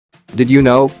Did you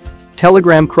know?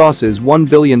 Telegram crosses 1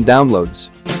 billion downloads.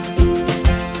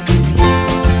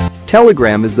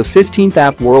 Telegram is the 15th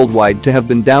app worldwide to have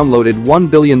been downloaded 1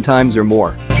 billion times or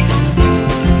more.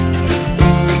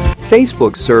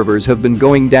 Facebook's servers have been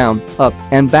going down, up,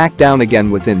 and back down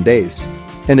again within days.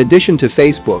 In addition to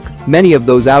Facebook, many of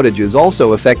those outages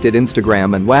also affected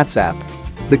Instagram and WhatsApp.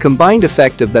 The combined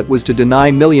effect of that was to deny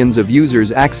millions of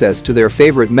users access to their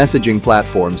favorite messaging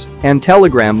platforms, and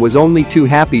Telegram was only too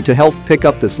happy to help pick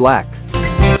up the slack.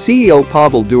 CEO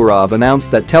Pavel Durov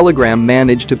announced that Telegram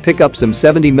managed to pick up some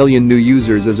 70 million new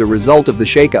users as a result of the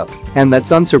shakeup, and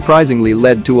that's unsurprisingly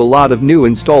led to a lot of new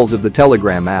installs of the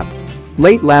Telegram app.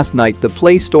 Late last night, the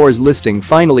Play Store's listing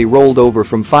finally rolled over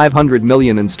from 500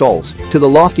 million installs to the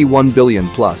lofty 1 billion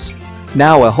plus.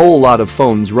 Now a whole lot of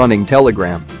phones running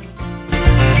Telegram.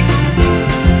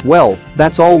 Well,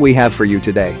 that's all we have for you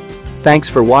today. Thanks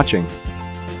for watching.